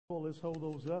Well, let's hold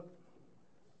those up.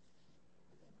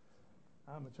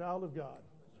 I'm a child of God.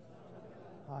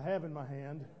 I have in my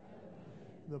hand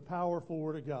the powerful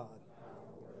Word of God.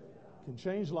 Can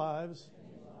change lives,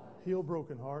 heal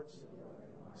broken hearts,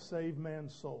 save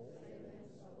man's soul.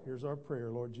 Here's our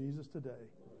prayer, Lord Jesus, today.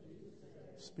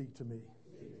 Speak to me.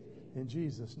 In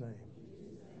Jesus' name,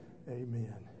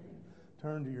 amen.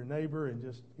 Turn to your neighbor and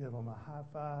just give them a high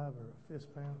five or a fist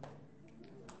pound.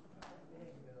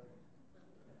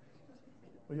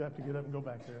 Well, you have to get up and go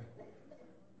back there.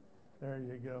 There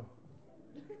you go.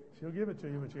 She'll give it to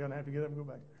you, but you're going to have to get up and go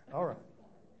back there. All right.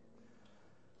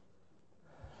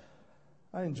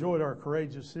 I enjoyed our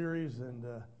Courageous series, and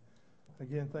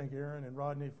again, thank Aaron and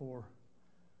Rodney for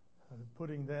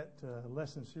putting that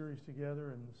lesson series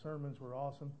together, and the sermons were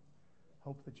awesome.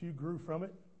 Hope that you grew from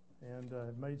it and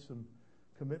have made some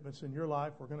commitments in your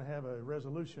life. We're going to have a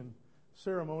resolution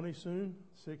ceremony soon.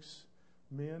 6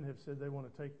 men have said they want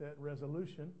to take that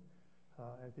resolution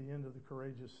at the end of the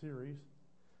Courageous series,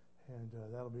 and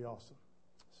that'll be awesome.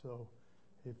 So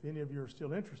if any of you are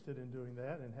still interested in doing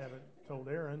that and haven't told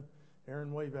Aaron,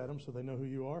 wave at him so they know who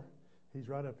you are. He's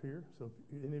right up here. So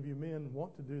if any of you men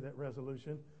want to do that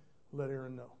resolution, let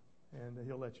Aaron know, and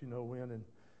he'll let you know when and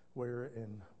where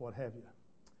and what have you.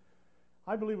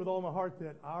 I believe with all my heart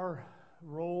that our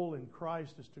role in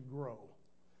Christ is to grow.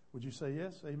 Would you say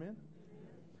yes? Amen?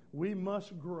 We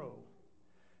must grow.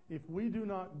 If we do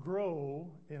not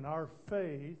grow in our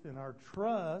faith, in our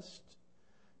trust,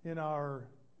 in our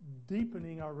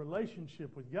deepening our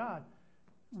relationship with God,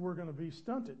 we're going to be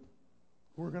stunted.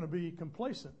 We're going to be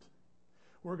complacent.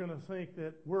 We're going to think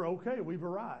that we're okay, we've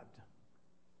arrived.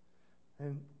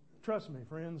 And trust me,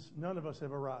 friends, none of us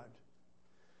have arrived,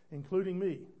 including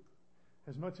me.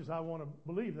 As much as I want to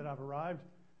believe that I've arrived,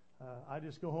 I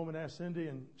just go home and ask Cindy,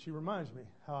 and she reminds me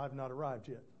how I've not arrived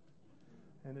yet.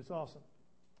 And it's awesome.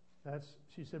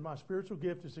 She said, my spiritual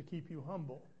gift is to keep you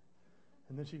humble.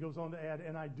 And then she goes on to add,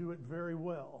 and I do it very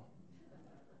well.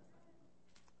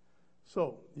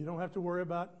 So you don't have to worry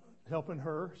about helping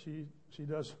her. She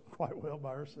does quite well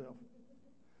by herself.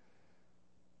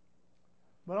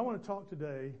 But I want to talk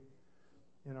today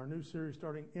in our new series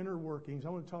starting Inner Workings. I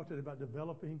want to talk today about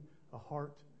developing a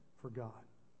heart for God.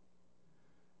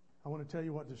 I want to tell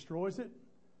you what destroys it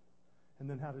and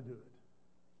then how to do it.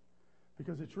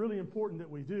 Because it's really important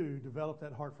that we do develop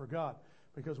that heart for God.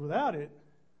 Because without it,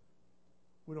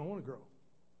 we don't want to grow.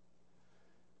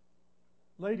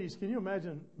 Ladies, can you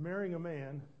imagine marrying a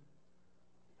man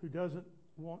who doesn't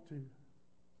want to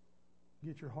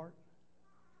get your heart?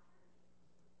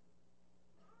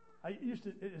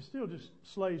 It still just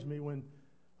slays me when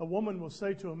a woman will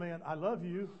say to a man, I love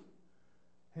you,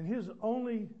 and his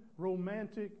only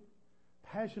romantic,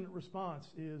 passionate response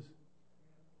is,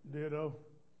 ditto.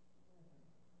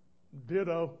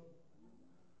 Ditto.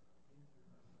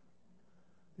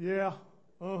 Yeah,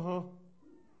 uh-huh.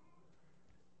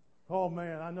 Oh,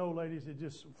 man, I know, ladies,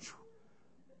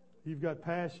 you've got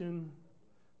passion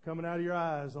coming out of your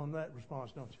eyes on that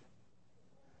response, don't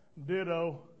you?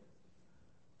 Ditto.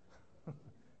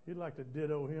 You'd like to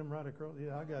ditto him right across.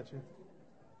 Yeah, I got you.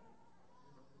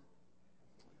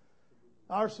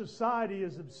 Our society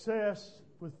is obsessed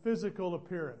with physical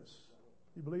appearance.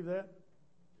 You believe that?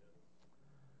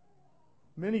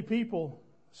 Many people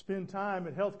spend time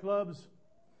at health clubs.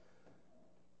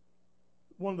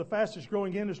 One of the fastest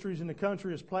growing industries in the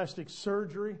country is plastic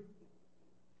surgery.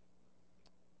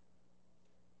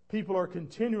 People are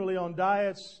continually on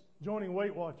diets, joining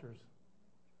Weight Watchers.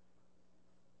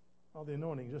 Oh, the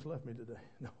anointing just left me today.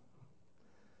 No.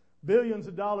 Billions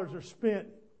of dollars are spent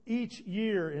each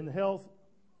year in the health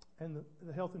and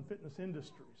the health and fitness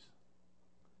industries.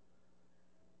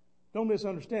 Don't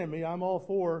misunderstand me. I'm all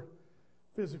for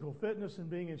physical fitness and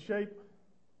being in shape.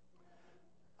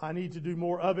 I need to do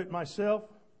more of it myself.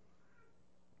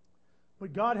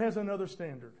 But God has another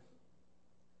standard.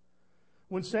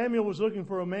 When Samuel was looking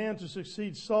for a man to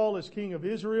succeed Saul as king of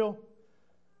Israel,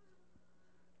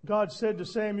 God said to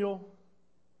Samuel,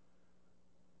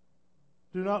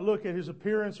 do not look at his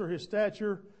appearance or his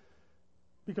stature,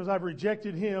 because I've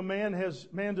rejected him. Man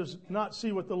does not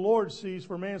see what the Lord sees,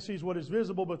 for man sees what is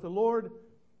visible, but the Lord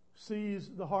sees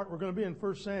the heart. We're going to be in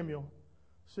 1 Samuel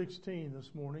 16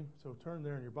 this morning, so turn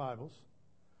there in your Bibles.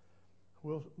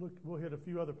 We'll hit a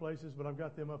few other places, but I've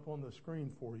got them up on the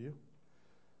screen for you.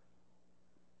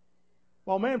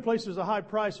 While man places a high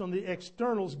price on the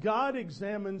externals, God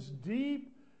examines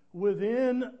deep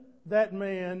within that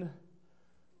man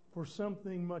for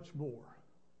something much more.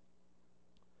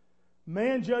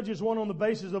 Man judges one on the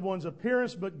basis of one's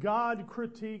appearance, but God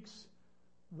critiques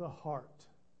the heart.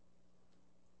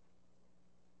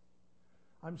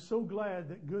 I'm so glad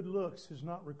that good looks is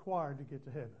not required to get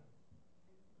to heaven.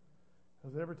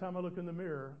 Because every time I look in the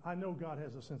mirror, I know God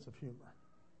has a sense of humor.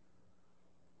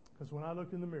 Because when I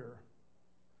look in the mirror,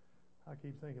 I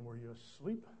keep thinking, were you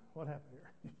asleep? What happened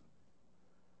here?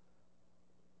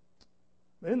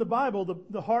 In the Bible,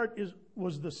 the heart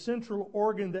was the central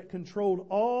organ that controlled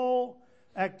all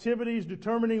activities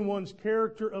determining one's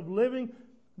character of living.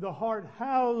 The heart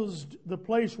housed the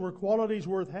place where qualities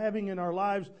worth having in our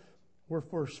lives were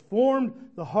first formed.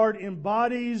 The heart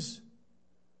embodies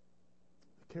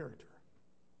the character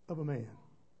of a man.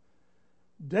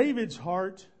 David's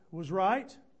heart was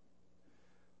right.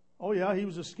 Oh yeah, he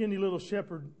was a skinny little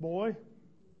shepherd boy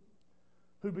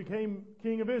who became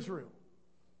king of Israel.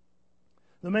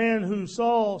 The man who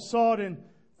Samuel sought and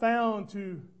found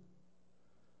to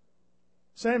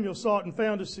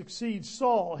succeed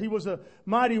Saul. He was a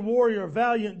mighty warrior, a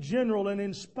valiant general, an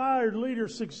inspired leader,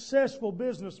 successful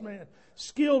businessman,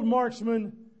 skilled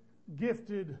marksman,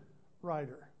 gifted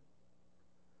writer.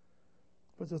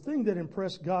 But the thing that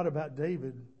impressed God about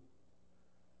David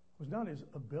was not his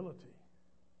ability.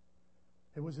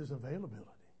 It was his availability,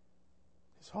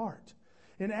 his heart.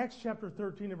 In Acts chapter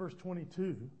 13 and verse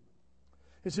 22,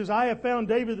 it says, I have found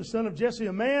David the son of Jesse,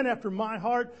 a man after my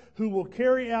heart, who will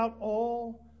carry out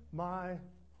all my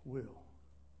will.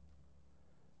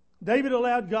 David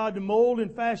allowed God to mold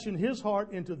and fashion his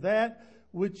heart into that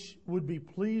which would be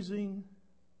pleasing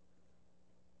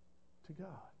to God.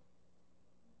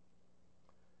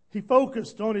 He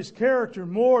focused on his character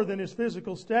more than his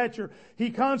physical stature.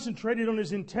 He concentrated on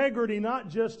his integrity, not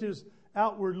just his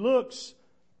outward looks.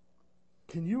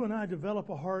 Can you and I develop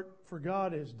a heart for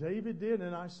God as David did?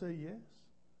 And I say yes.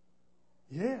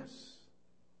 Yes.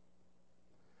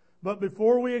 But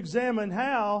before we examine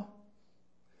how,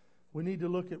 we need to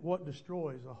look at what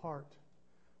destroys a heart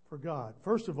for God.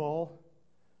 First of all,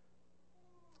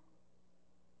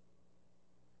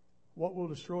 what will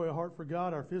destroy a heart for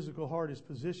God? Our physical heart is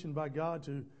positioned by God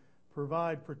to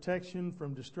provide protection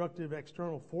from destructive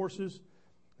external forces.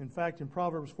 In fact, in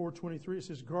Proverbs 4:23, it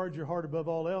says, guard your heart above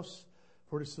all else,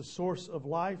 for it is the source of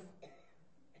life.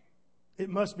 It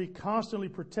must be constantly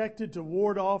protected to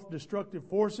ward off destructive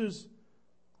forces.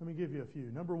 Let me give you a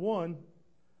few. Number one,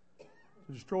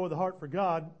 to destroy the heart for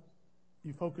God,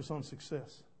 you focus on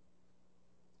success.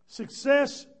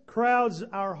 Success crowds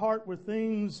our heart with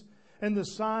things and the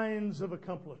signs of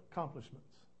accomplishments.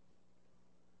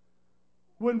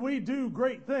 When we do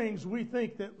great things, we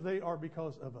think that they are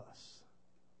because of us.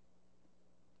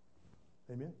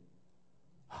 Amen?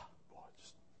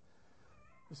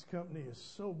 This company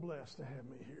is so blessed to have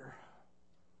me here.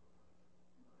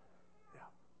 Yeah.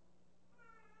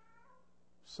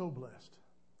 So blessed.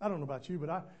 I don't know about you,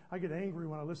 but I get angry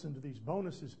when I listen to these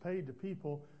bonuses paid to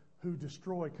people who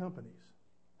destroy companies.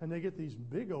 And they get these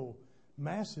big old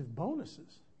massive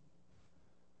bonuses.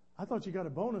 I thought you got a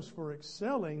bonus for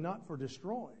excelling, not for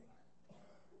destroying.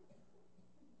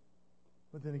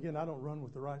 But then again, I don't run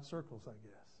with the right circles, I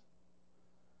guess.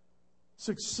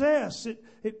 Success,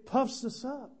 it puffs us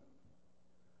up.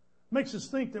 Makes us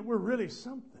think that we're really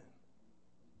something.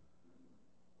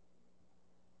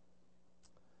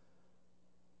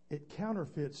 It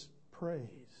counterfeits praise.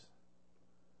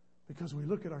 Because we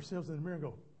look at ourselves in the mirror and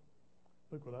go,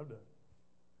 look what I've done.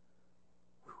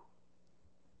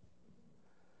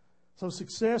 So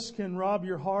success can rob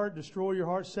your heart, destroy your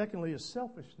heart. Secondly is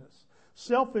selfishness.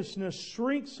 Selfishness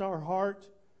shrinks our heart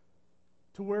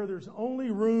to where there's only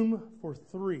room for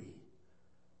three.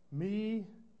 Me,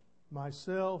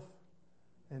 myself,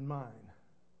 and mine.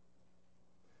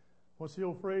 What's the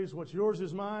old phrase? What's yours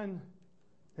is mine,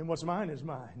 and what's mine is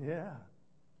mine. Yeah.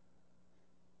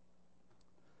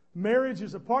 Marriage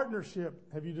is a partnership.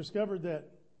 Have you discovered that,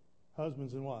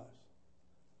 husbands and wives?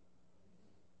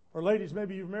 Or ladies,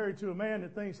 maybe you're married to a man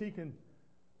that thinks he can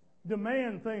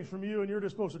demand things from you and you're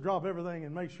just supposed to drop everything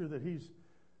and make sure that he's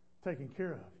taken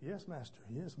care of. Yes, master.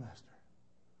 Yes, master.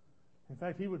 In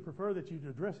fact, he would prefer that you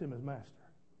address him as master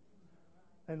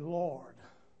and Lord.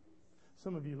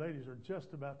 Some of you ladies are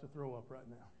just about to throw up right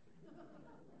now.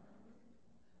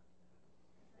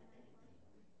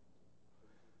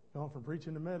 Gone from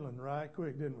preaching to meddling right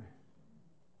quick, didn't we?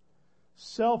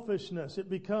 Selfishness. It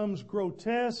becomes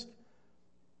grotesque.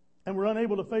 And we're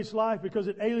unable to face life because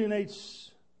it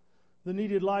alienates the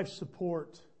needed life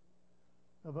support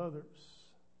of others.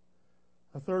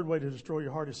 A third way to destroy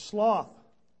your heart is sloth.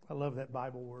 I love that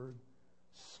Bible word.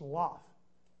 Sloth.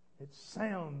 It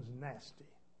sounds nasty.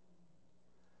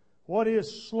 What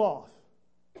is sloth?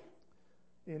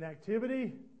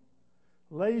 Inactivity,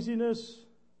 laziness,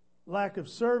 lack of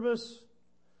service.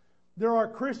 There are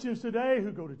Christians today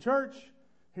who go to church,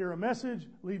 hear a message,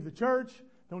 leave the church,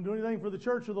 don't do anything for the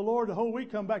church or the Lord the whole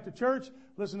week, come back to church,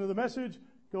 listen to the message,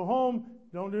 go home,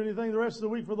 don't do anything the rest of the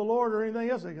week for the Lord or anything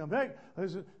else. They come back.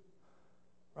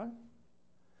 Right?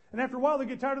 And after a while, they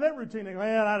get tired of that routine. They go,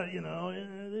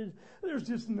 well, there's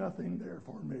just nothing there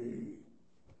for me.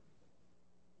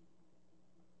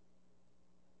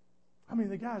 I mean,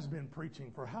 the guy's been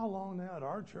preaching for how long now at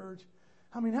our church?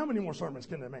 I mean, how many more sermons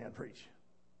can the man preach?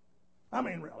 I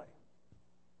mean, really.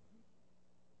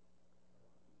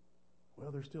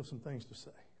 Well, there's still some things to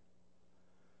say.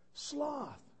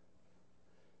 Sloth.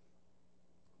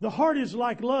 The heart is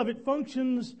like love. It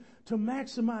functions to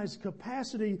maximize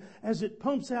capacity as it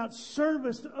pumps out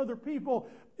service to other people.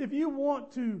 If you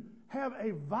want to have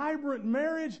a vibrant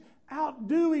marriage,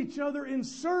 outdo each other in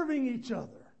serving each other.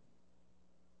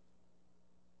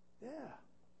 Yeah.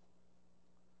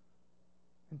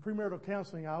 In premarital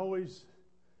counseling, I always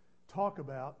talk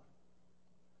about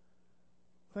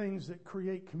things that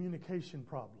create communication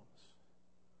problems.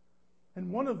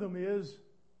 And one of them is,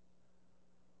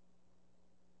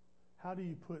 how do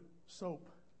you put soap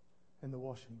in the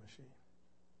washing machine?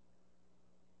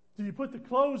 Do you put the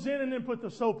clothes in and then put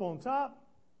the soap on top?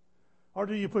 Or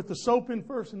do you put the soap in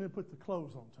first and then put the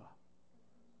clothes on top?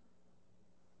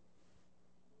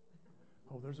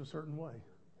 Oh, there's a certain way.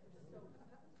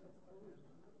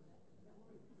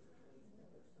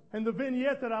 And the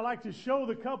vignette that I like to show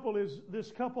the couple is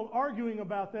this couple arguing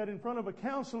about that in front of a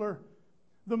counselor.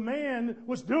 The man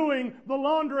was doing the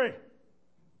laundry.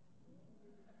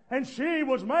 And she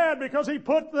was mad because he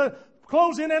put the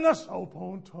clothes in and the soap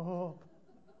on top.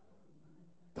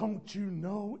 Don't you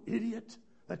know, idiot,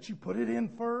 that you put it in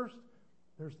first?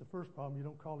 There's the first problem. You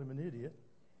don't call him an idiot.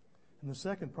 And the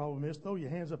second problem is, throw your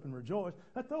hands up and rejoice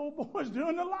that the old boy's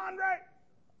doing the laundry.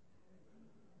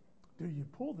 Do you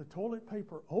pull the toilet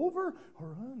paper over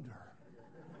or under?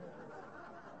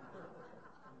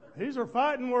 These are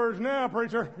fighting words now,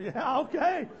 preacher. Yeah,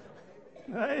 okay.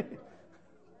 Hey.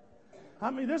 I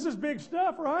mean, this is big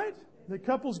stuff, right? The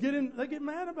couples they get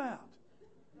mad about.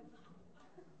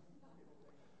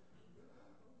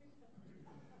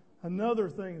 Another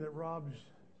thing that robs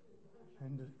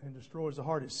and destroys the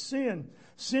heart is sin.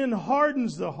 Sin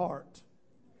hardens the heart.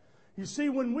 You see,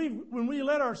 when we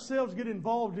let ourselves get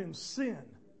involved in sin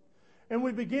and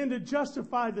we begin to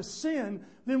justify the sin,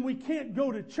 then we can't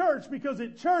go to church because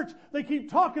at church they keep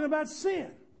talking about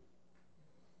sin.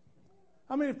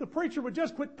 I mean, if the preacher would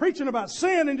just quit preaching about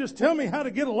sin and just tell me how to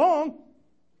get along,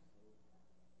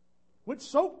 which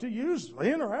soap to use,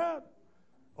 in or out,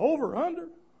 over, under.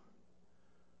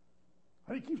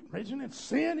 He keeps mentioning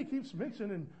sin. He keeps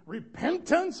mentioning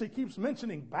repentance. He keeps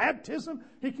mentioning baptism.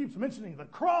 He keeps mentioning the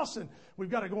cross. And we've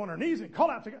got to go on our knees and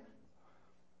call out to God.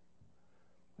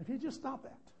 If he just stopped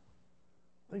that,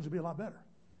 things would be a lot better.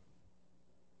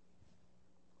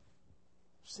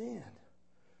 Sin.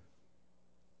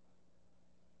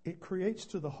 It creates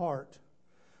to the heart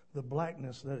the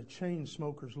blackness that a chain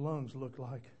smoker's lungs look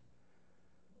like.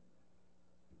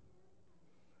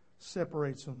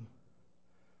 Separates them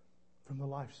from the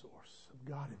life source of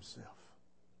God Himself.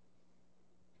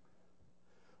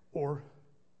 Or,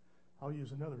 I'll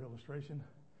use another illustration.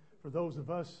 For those of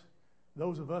us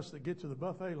that get to the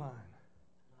buffet line,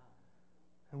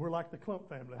 and we're like the Clump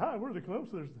family. Hi, we're the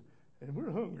Clumps, and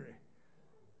we're hungry.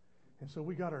 And so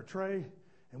we got our tray,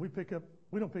 and we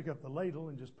don't pick up the ladle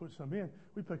and just put some in.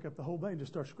 We pick up the whole thing and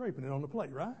just start scraping it on the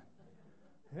plate, right?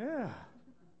 Yeah.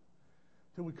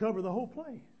 Till we cover the whole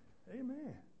plate.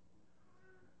 Amen.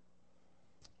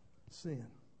 Sin.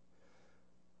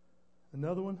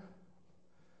 Another one,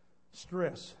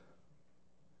 stress.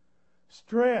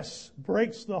 Stress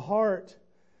breaks the heart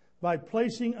by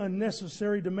placing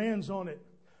unnecessary demands on it.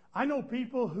 I know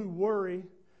people who worry,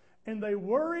 and they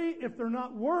worry if they're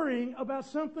not worrying about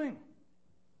something.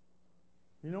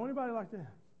 You know anybody like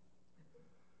that?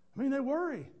 I mean, they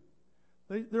worry.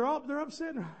 They're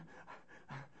upset.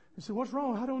 They say, "What's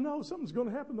wrong?" "I don't know. Something's going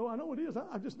to happen, though. I know it is.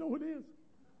 I just know it is."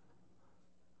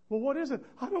 "Well, what is it?"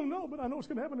 "I don't know, but I know it's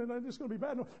going to happen, and it's going to be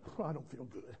bad." "No, I don't feel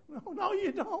good." No,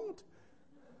 you don't.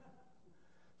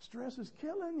 Stress is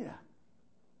killing you.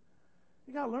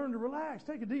 You got to learn to relax.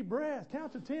 Take a deep breath.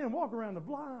 Count to 10. Walk around the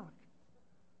block.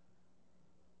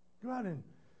 Go out and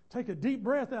take a deep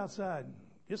breath outside.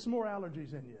 Get some more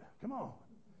allergies in you. Come on.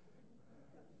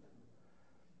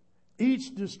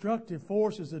 Each destructive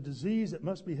force is a disease that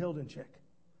must be held in check.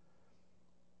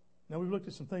 Now, we've looked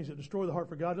at some things that destroy the heart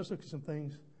for God. Let's look at some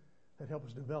things that help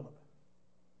us develop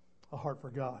a heart for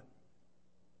God.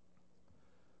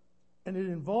 And it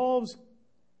involves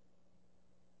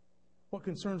what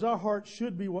concerns our heart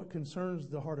should be what concerns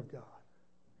the heart of God.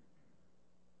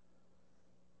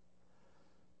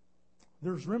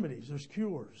 there's remedies, there's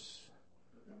cures.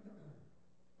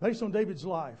 Based on David's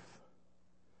life,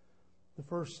 the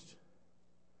first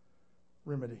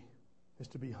remedy is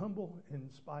to be humble in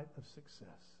spite of success.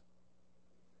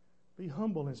 Be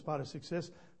humble in spite of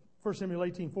success. 1 Samuel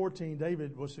 18:14,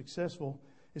 David was successful.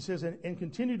 It says, and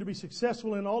continued to be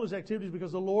successful in all his activities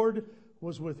because the Lord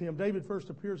was with him. David first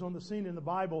appears on the scene in the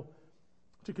Bible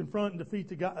to confront and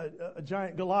defeat a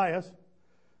giant Goliath.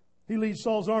 He leads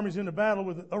Saul's armies into battle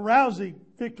with arousing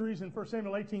victories. In 1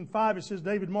 Samuel 18:5, it says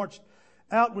David marched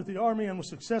out with the army and was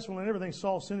successful in everything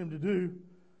Saul sent him to do.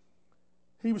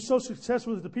 He was so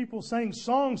successful that the people sang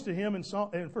songs to him in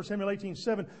 1 Samuel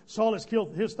 18:7. Saul has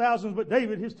killed his thousands, but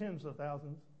David his tens of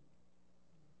thousands.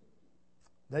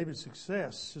 David's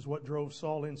success is what drove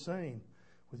Saul insane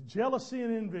with jealousy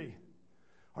and envy.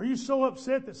 Are you so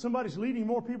upset that somebody's leading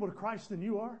more people to Christ than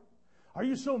you are? Are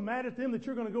you so mad at them that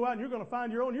you're going to go out and you're going to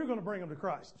find your own, you're going to bring them to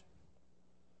Christ?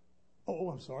 Oh,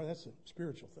 I'm sorry, that's a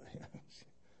spiritual thing.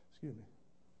 Excuse me.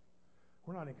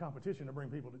 We're not in competition to bring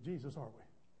people to Jesus, are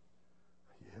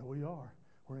we? Yeah, we are.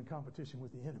 We're in competition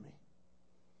with the enemy.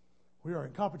 We are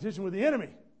in competition with the enemy.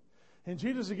 And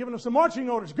Jesus has given us some marching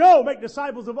orders. Go, make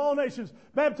disciples of all nations,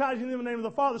 baptizing them in the name of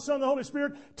the Father, the Son, and the Holy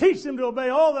Spirit. Teach them to obey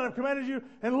all that I've commanded you,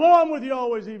 and lo, I'm with you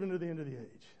always, even to the end of the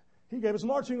age. He gave us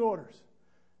marching orders.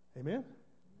 Amen?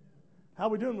 How are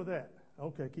we doing with that?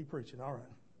 Okay, keep preaching. All right.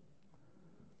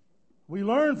 We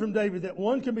learn from David that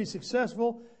one can be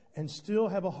successful and still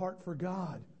have a heart for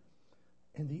God.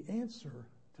 And the answer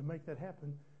to make that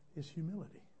happen is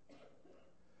humility.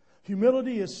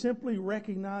 Humility is simply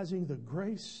recognizing the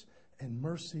grace and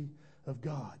mercy of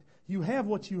God. You have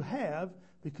what you have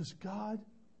because God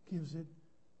gives it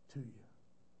to you.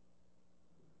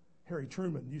 Harry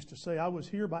Truman used to say, I was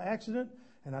here by accident,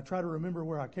 and I try to remember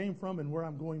where I came from and where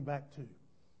I'm going back to.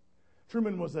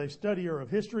 Truman was a studier of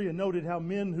history and noted how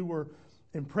men who were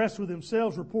impressed with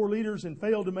themselves were poor leaders and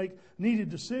failed to make needed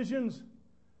decisions.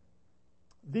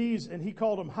 These, and he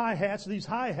called them high hats, these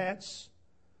high hats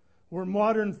were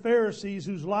modern Pharisees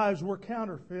whose lives were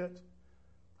counterfeit.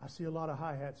 I see a lot of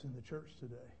high hats in the church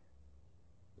today.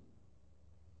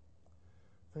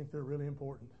 I think they're really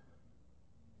important.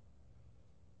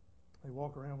 They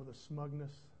walk around with a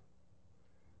smugness,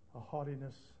 a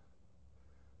haughtiness,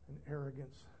 an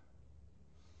arrogance.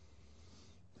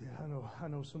 Yeah, I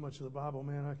know so much of the Bible,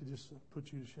 man. I could just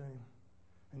put you to shame.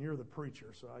 And you're the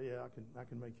preacher, so yeah, I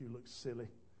can make you look silly.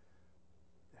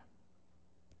 Yeah.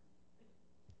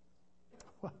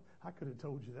 Well, I could have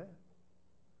told you that.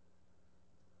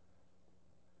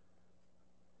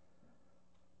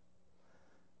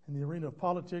 In the arena of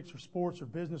politics or sports or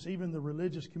business, even the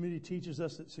religious community teaches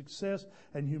us that success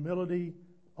and humility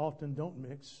often don't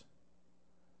mix.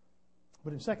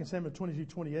 But in 2 Samuel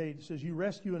 22:28, it says, you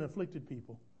rescue an afflicted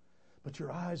people, but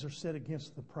your eyes are set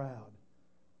against the proud,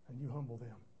 and you humble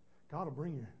them. God will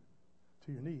bring you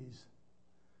to your knees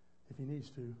if He needs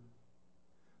to.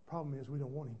 Problem is, we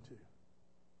don't want Him to.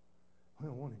 We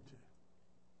don't want Him to.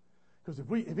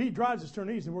 Because if He drives us to our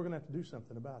knees, then we're going to have to do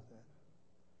something about that.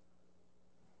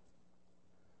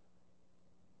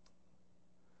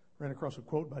 Ran across a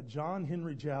quote by John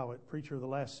Henry Jowett, preacher of the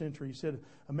last century. He said,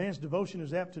 a man's devotion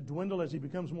is apt to dwindle as he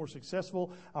becomes more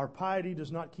successful. Our piety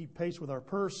does not keep pace with our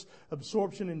purse.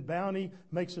 Absorption in bounty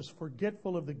makes us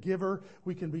forgetful of the giver.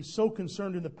 We can be so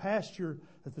concerned in the pasture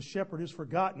that the shepherd is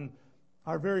forgotten.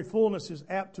 Our very fullness is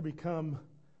apt to become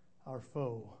our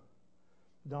foe.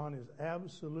 Don is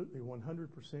absolutely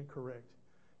 100% correct.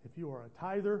 If you are a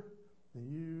tither, then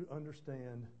you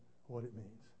understand what it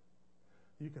means.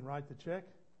 You can write the check.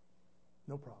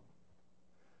 No problem.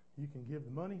 You can give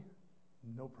the money,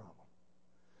 no problem.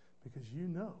 Because you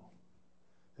know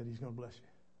that He's going to bless you.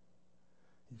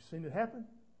 You've seen it happen.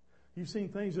 You've seen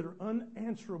things that are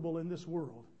unanswerable in this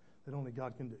world that only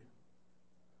God can do.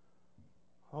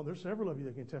 Oh, there's several of you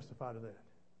that can testify to that.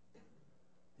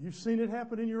 You've seen it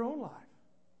happen in your own life.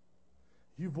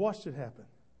 You've watched it happen.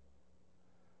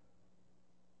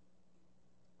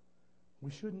 We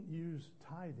shouldn't use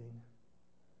tithing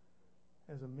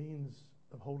as a means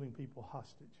of holding people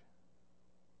hostage.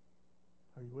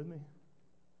 Are you with me?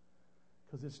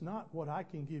 Because it's not what I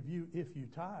can give you if you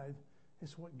tithe.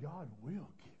 It's what God will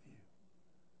give you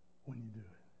when you do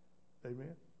it.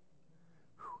 Amen?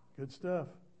 Whew, good stuff.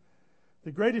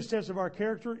 The greatest test of our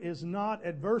character is not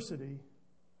adversity,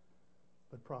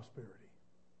 but prosperity.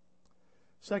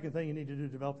 Second thing you need to do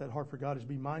to develop that heart for God is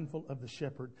be mindful of the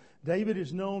shepherd. David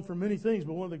is known for many things,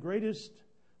 but one of the greatest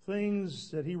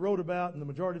things that he wrote about in the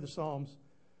majority of the Psalms,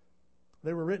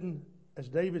 they were written as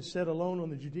David sat alone on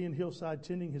the Judean hillside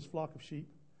tending his flock of sheep.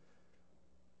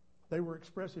 They were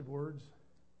expressive words.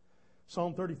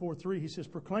 Psalm 34:3, he says,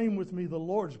 proclaim with me the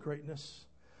Lord's greatness.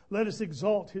 Let us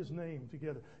exalt his name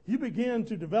together. You begin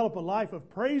to develop a life of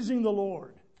praising the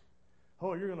Lord.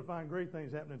 Oh, you're going to find great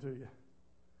things happening to you.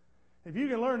 If you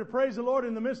can learn to praise the Lord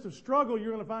in the midst of struggle,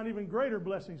 you're going to find even greater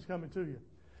blessings coming to you.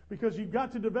 Because you've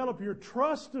got to develop your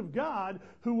trust of God,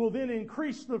 who will then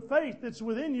increase the faith that's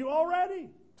within you already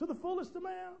to the fullest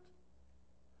amount.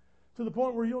 To the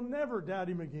point where you'll never doubt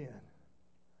him again.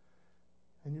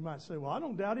 And you might say, well, I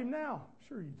don't doubt him now.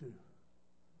 Sure you do.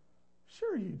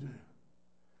 Sure you do.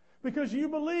 Because you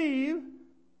believe.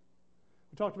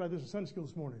 We talked about this in Sunday school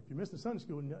this morning. If you missed the Sunday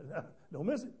school, don't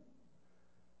miss it.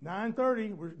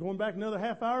 9:30, we're going back another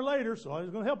half hour later, so I was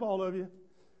going to help all of you.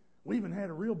 We even had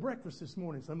a real breakfast this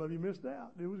morning. Some of you missed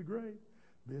out. It was great.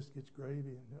 Biscuits,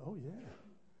 gravy, and oh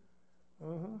yeah.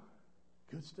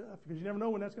 Good stuff, because you never know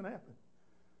when that's going to happen.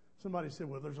 Somebody said,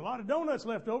 well, there's a lot of donuts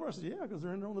left over. I said, yeah, because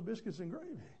they're in on the biscuits and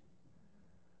gravy.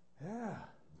 Yeah.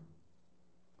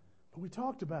 But we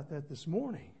talked about that this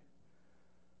morning.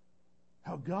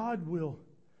 How God will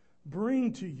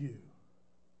bring to you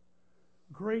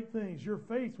great things. Your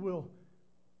faith will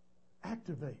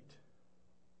activate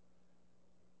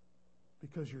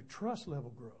because your trust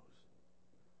level grows.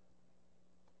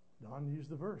 Don used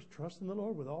the verse, trust in the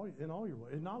Lord in all your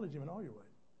ways. Acknowledge him in all your ways.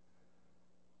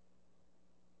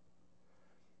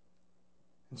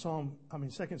 In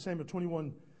 2 Samuel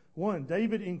 21:1,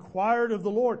 David inquired of the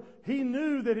Lord. He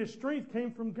knew that his strength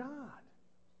came from God.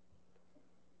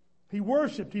 He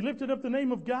worshiped. He lifted up the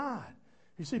name of God.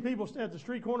 You see people stand at the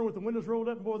street corner with the windows rolled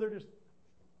up, and boy, they're just,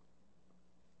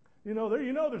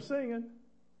 they're singing.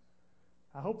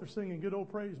 I hope they're singing good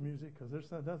old praise music, because there's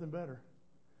nothing better.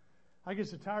 I get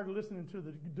so tired of listening to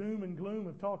the doom and gloom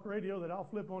of talk radio that I'll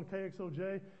flip on KXOJ,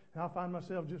 and I'll find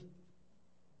myself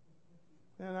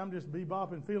I'm just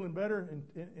bebopping, feeling better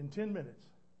in 10 minutes.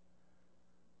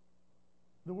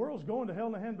 The world's going to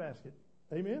hell in a handbasket.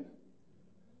 Amen?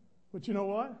 But you know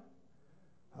what?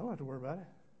 I don't have to worry about it.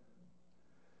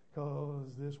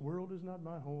 Because this world is not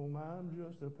my home. I'm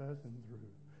just a passing through.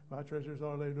 My treasures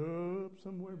are laid up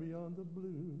somewhere beyond the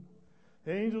blue.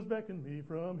 Angels beckon me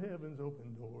from heaven's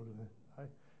open door. I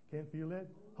can't feel at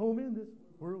home in this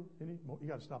world anymore. You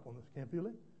got to stop on this. Can't feel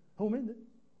it home in this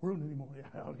world anymore.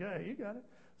 Yeah, okay, you got it.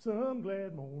 Some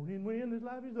glad morning when this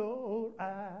life is over,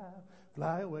 I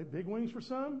fly away. Big wings for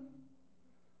some.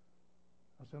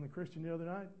 I was telling a Christian the other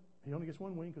night, he only gets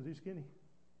one wing because he's skinny.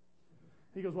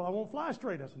 He goes, well, I won't fly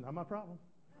straight. I said, not my problem.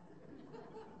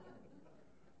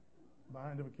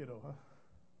 Mind of a kiddo, huh?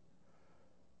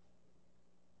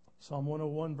 Psalm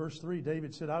 101, verse 3,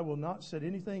 David said, I will not set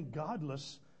anything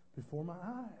godless before my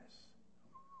eyes.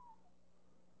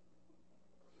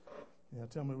 Yeah,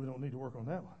 tell me we don't need to work on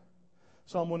that one.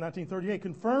 Psalm 119:38,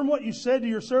 confirm what you said to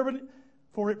your servant,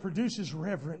 for it produces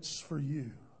reverence for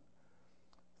you.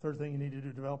 Third thing you need to do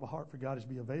to develop a heart for God is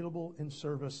be available in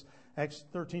service. Acts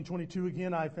 13:22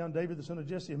 again, I found David the son of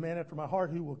Jesse, a man after my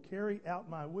heart, who will carry out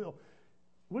my will.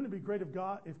 Wouldn't it be great if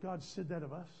God said that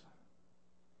of us?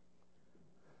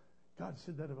 God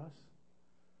said that of us.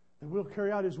 That we'll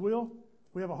carry out his will.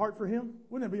 We have a heart for him.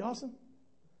 Wouldn't that be awesome?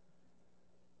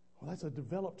 Well, that's a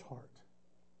developed heart.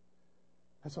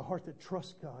 That's a heart that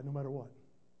trusts God no matter what.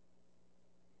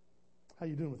 How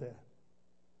you doing with that?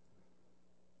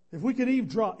 If we could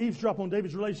eavesdrop on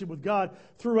David's relationship with God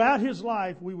throughout his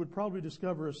life, we would probably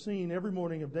discover a scene every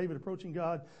morning of David approaching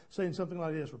God, saying something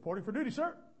like this, reporting for duty,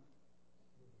 sir.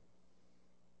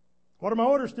 What are my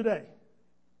orders today?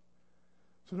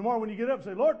 So tomorrow when you get up,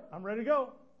 say, Lord, I'm ready to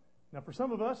go. Now for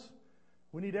some of us,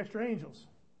 we need extra angels.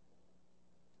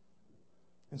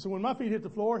 And so when my feet hit the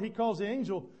floor, he calls the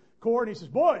angel corps and he says,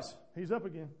 boys, he's up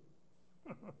again.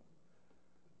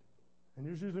 And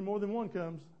there's usually more than one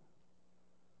comes.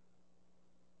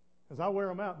 Because I wear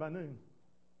them out by noon.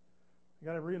 I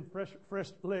got to have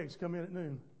fresh legs come in at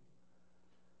noon.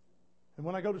 And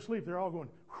when I go to sleep, they're all going,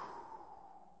 whew.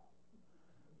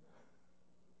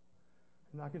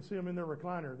 And I can see them in their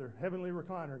recliner, their heavenly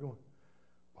recliner going,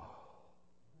 wow.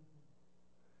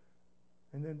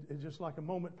 And then it's just like a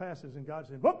moment passes and God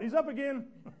says, whoop, he's up again.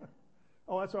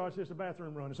 Oh, that's all right. It's just a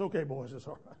bathroom run. It's okay, boys. It's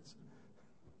all right.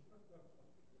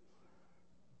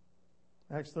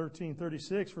 Acts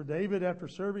 13:36, for David, after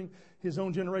serving his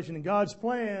own generation in God's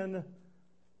plan,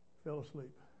 fell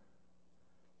asleep.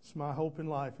 It's my hope in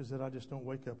life is that I just don't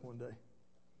wake up one day.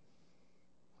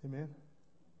 Amen?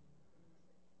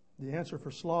 The answer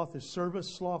for sloth is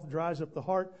service. Sloth dries up the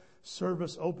heart.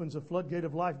 Service opens a floodgate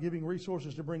of life-giving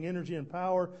resources to bring energy and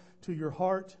power to your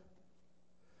heart.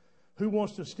 Who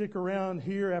wants to stick around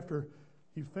here after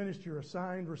you've finished your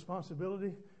assigned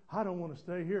responsibility? I don't want to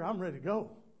stay here. I'm ready to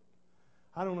go.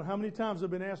 I don't know how many times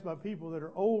I've been asked by people that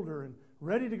are older and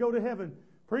ready to go to heaven,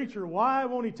 "Preacher, why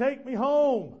won't He take me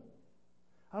home?"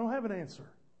 I don't have an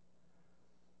answer.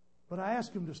 But I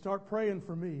asked them to start praying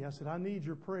for me. I said, "I need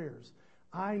your prayers.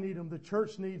 I need them. The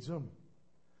church needs them."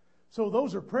 So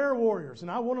those are prayer warriors, and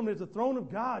I want them at the throne of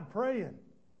God praying,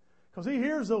 because He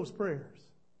hears those prayers.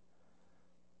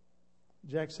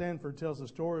 Jack Sanford tells the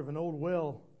story of an old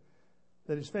well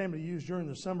that his family used during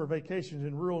their summer vacations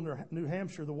in rural New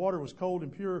Hampshire. The water was cold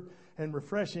and pure and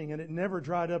refreshing, and it never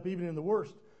dried up even in the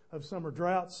worst of summer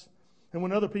droughts. And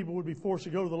when other people would be forced to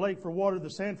go to the lake for water, the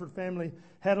Sanford family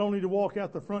had only to walk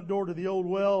out the front door to the old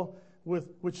well,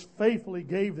 which faithfully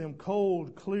gave them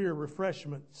cold, clear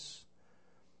refreshments.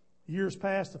 Years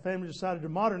passed, the family decided to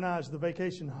modernize the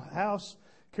vacation house.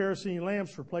 Kerosene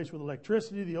lamps replaced with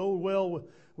electricity, the old well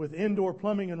with indoor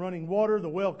plumbing and running water, the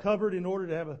well covered in order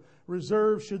to have a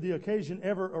reserve should the occasion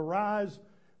ever arise.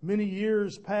 Many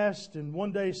years passed, and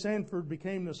one day Sanford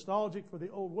became nostalgic for the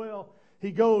old well.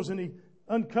 He goes and he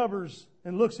uncovers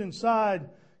and looks inside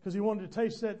because he wanted to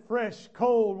taste that fresh,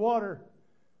 cold water.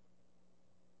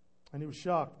 And he was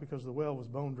shocked because the well was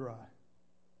bone dry.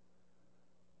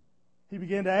 He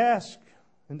began to ask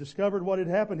and discovered what had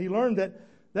happened. He learned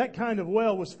that kind of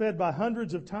well was fed by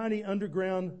hundreds of tiny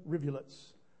underground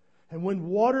rivulets. And when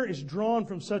water is drawn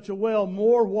from such a well,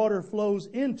 more water flows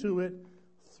into it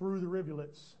through the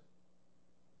rivulets,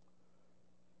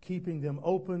 keeping them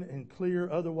open and clear.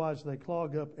 Otherwise, they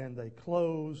clog up and they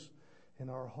close.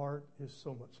 And our heart is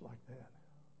so much like that.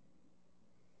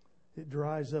 It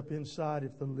dries up inside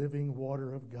if the living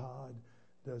water of God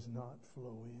does not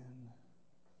flow in.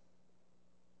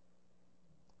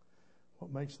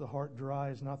 What makes the heart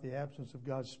dry is not the absence of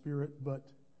God's Spirit, but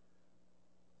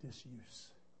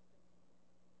disuse.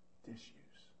 Disuse.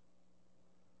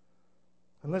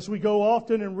 Unless we go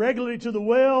often and regularly to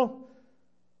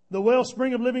the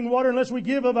wellspring of living water, unless we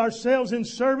give of ourselves in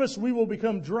service, we will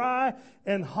become dry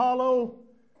and hollow.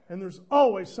 And there's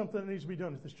always something that needs to be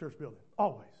done at this church building.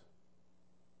 Always.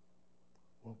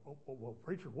 Well,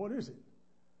 preacher, what is it?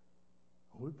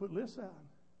 Well, we put lists out.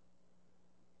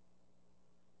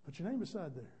 Put your name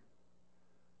beside there.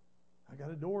 I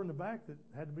got a door in the back that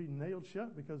had to be nailed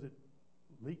shut because it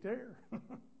leaked air.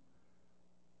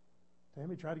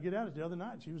 Tammy tried to get out the other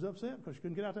night. She was upset because she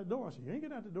couldn't get out that door. I said, "You ain't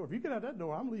get out that door. If you get out that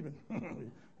door, I'm leaving."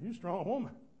 You strong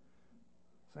woman.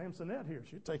 Samsonette here.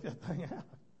 She'd take that thing out.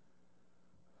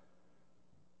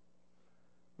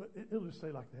 But it'll just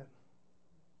stay like that.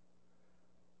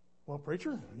 "Well,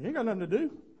 preacher, you ain't got nothing to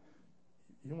do.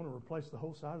 You want to replace the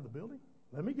whole side of the building?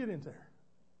 Let me get in there."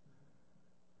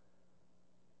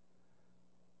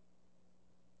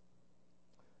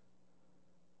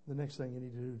 The next thing you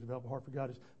need to do to develop a heart for God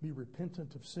is be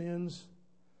repentant of sins.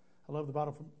 I love the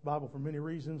Bible for many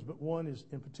reasons, but one is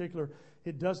in particular,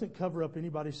 it doesn't cover up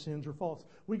anybody's sins or faults.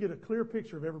 We get a clear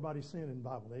picture of everybody's sin in the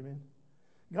Bible. Amen.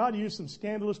 God used some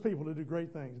scandalous people to do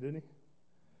great things, didn't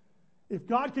He? If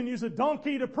God can use a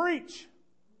donkey to preach,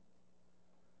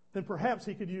 then perhaps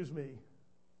He could use me.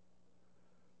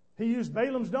 He used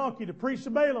Balaam's donkey to preach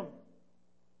to Balaam.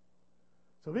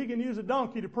 So if He can use a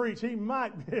donkey to preach, He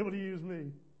might be able to use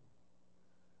me.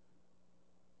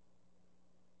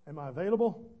 Am I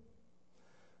available?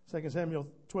 2 Samuel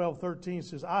 12:13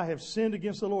 says, "I have sinned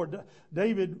against the Lord."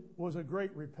 David was a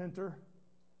great repenter.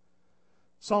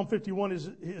 Psalm 51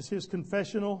 is his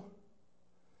confessional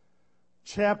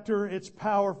chapter. It's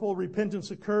powerful.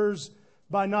 Repentance occurs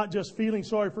by not just feeling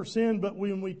sorry for sin, but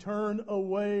when we turn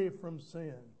away from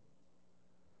sin.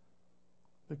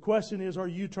 The question is, are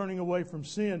you turning away from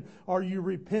sin? Are you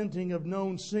repenting of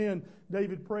known sin?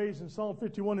 David prays in Psalm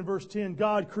 51 and verse 10,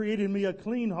 "God created me a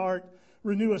clean heart,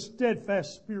 renew a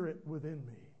steadfast spirit within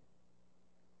me."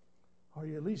 Are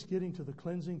you at least getting to the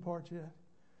cleansing part yet?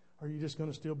 Or are you just going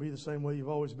to still be the same way you've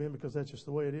always been because that's just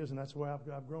the way it is and that's the way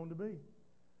I've grown to be?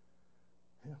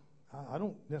 Yeah, I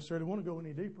don't necessarily want to go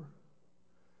any deeper.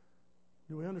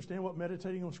 Do we understand what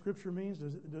meditating on Scripture means?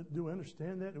 Do we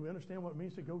understand that? Do we understand what it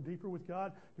means to go deeper with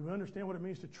God? Do we understand what it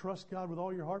means to trust God with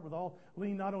all your heart,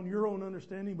 lean not on your own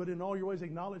understanding, but in all your ways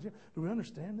acknowledge Him? Do we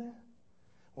understand that?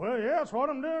 Well, yeah, that's what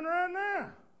I'm doing right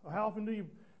now. Well, how often do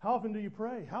you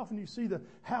pray? How often do you see the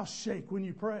house shake when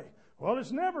you pray? Well,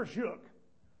 it's never shook.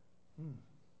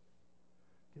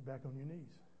 Get back on your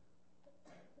knees.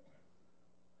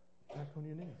 Back on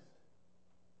your knees.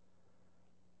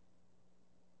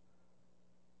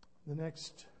 The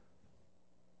next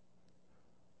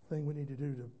thing we need to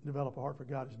do to develop a heart for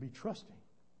God is be trusting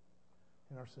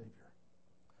in our Savior.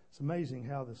 It's amazing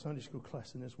how the Sunday school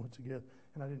class and this went together,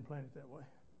 and I didn't plan it that way.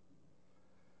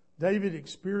 David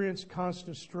experienced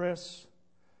constant stress,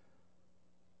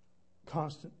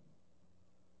 Constant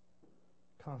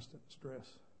stress.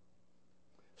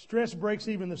 Stress breaks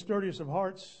even the sturdiest of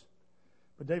hearts.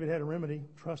 But David had a remedy.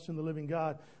 Trust in the living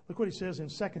God. Look what he says in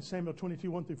 2 Samuel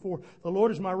 22, 1-4. The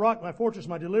Lord is my rock, my fortress,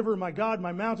 my deliverer, my God,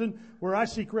 my mountain, where I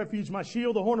seek refuge, my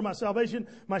shield, the horn of my salvation,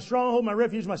 my stronghold, my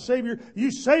refuge, my Savior.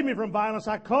 You saved me from violence.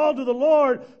 I called to the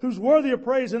Lord, who's worthy of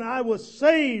praise, and I was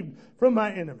saved from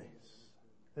my enemies.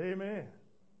 Amen.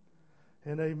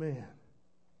 And amen.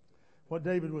 What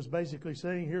David was basically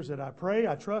saying here is that I pray,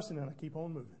 I trust, and then I keep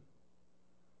on moving.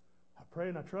 I pray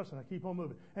and I trust and I keep on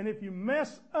moving. And if you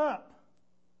mess up,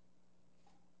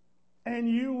 and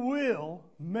you will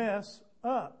mess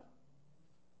up,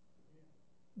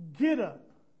 get up.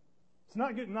 It's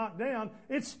not getting knocked down,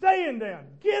 it's staying down.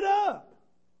 Get up.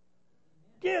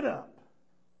 Get up.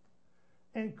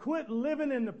 And quit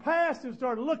living in the past and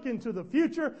start looking to the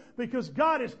future, because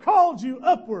God has called you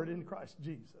upward in Christ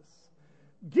Jesus.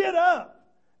 Get up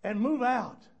and move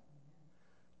out.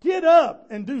 Get up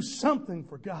and do something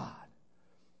for God.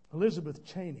 Elizabeth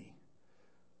Cheney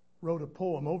wrote a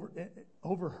poem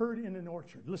overheard in an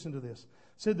orchard. Listen to this.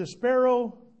 Said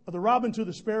the robin to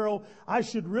the sparrow, I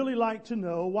should really like to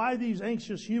know why these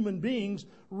anxious human beings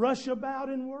rush about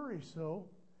and worry so.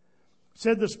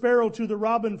 Said the sparrow to the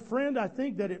robin, friend, I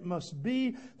think that it must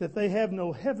be that they have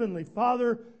no heavenly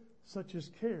Father such as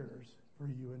cares for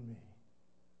you and me.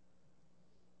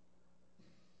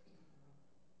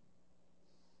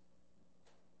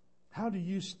 How do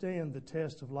you stand the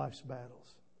test of life's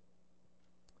battles?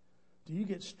 Do you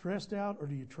get stressed out or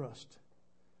do you trust?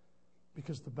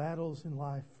 Because the battles in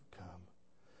life come.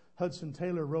 Hudson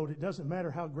Taylor wrote, it doesn't matter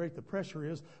how great the pressure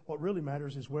is. What really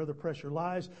matters is where the pressure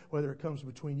lies, whether it comes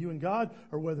between you and God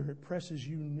or whether it presses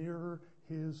you nearer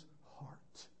His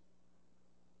heart.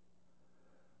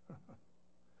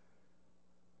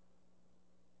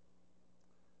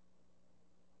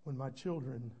 When my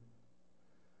children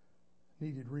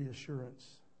needed reassurance,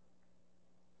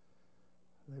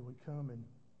 they would come and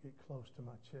get close to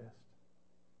my chest.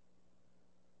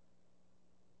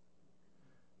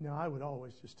 Now, I would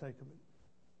always just take them and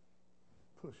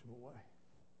push them away.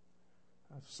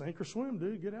 I'd sink or swim,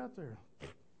 dude. Get out there.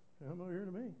 Come over here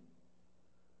to me.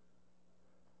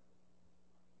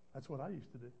 That's what I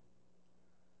used to do.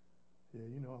 Yeah,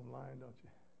 you know I'm lying, don't you?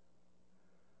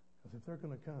 Because if they're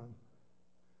going to come,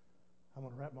 I'm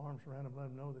going to wrap my arms around them and let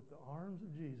them know that the arms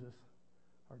of Jesus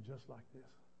are just like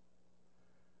this.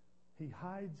 He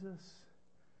hides us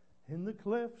in the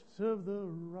clefts of the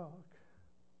rock.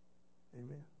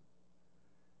 Amen.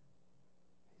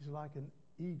 He's like an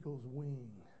eagle's wing.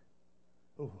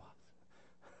 Oh,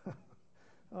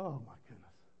 oh my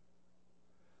goodness.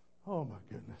 Oh my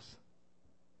goodness.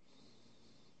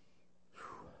 Whew.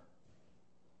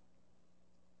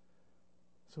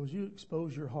 So as you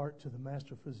expose your heart to the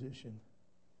master physician,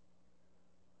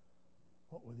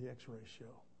 what will the x-rays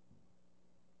show?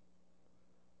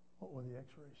 What will the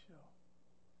x-rays show?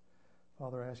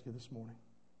 Father, I ask you this morning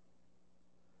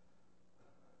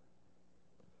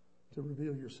to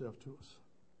reveal yourself to us.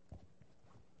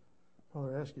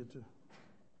 Father, I ask you to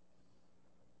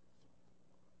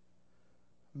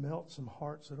melt some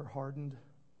hearts that are hardened,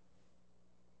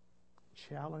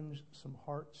 challenge some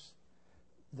hearts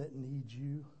that need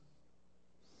you,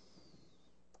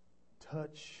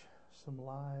 touch some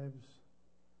lives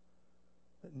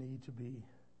that need to be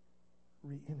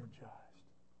re-energized.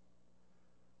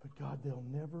 But God, they'll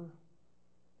never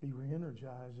be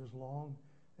re-energized as long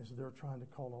as they're trying to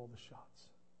call all the shots.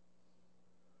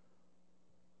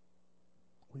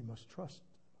 We must trust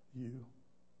you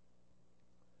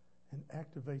and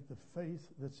activate the faith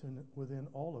that's within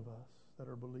all of us that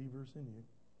are believers in you.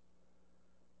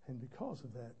 And because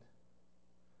of that,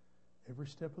 every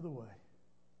step of the way,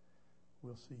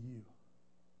 we'll see you.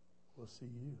 We'll see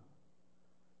you.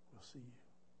 We'll see you.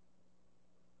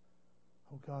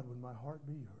 Oh God, would my heart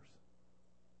be yours?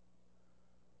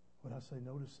 Would I say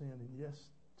no to sin and yes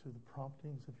to the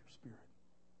promptings of your Spirit?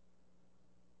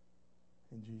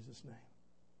 In Jesus' name.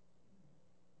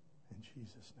 In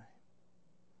Jesus'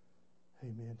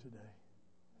 name. Amen today.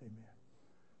 Amen.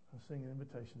 I'll sing an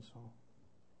invitation song.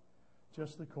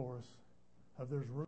 Just the chorus of There's Room.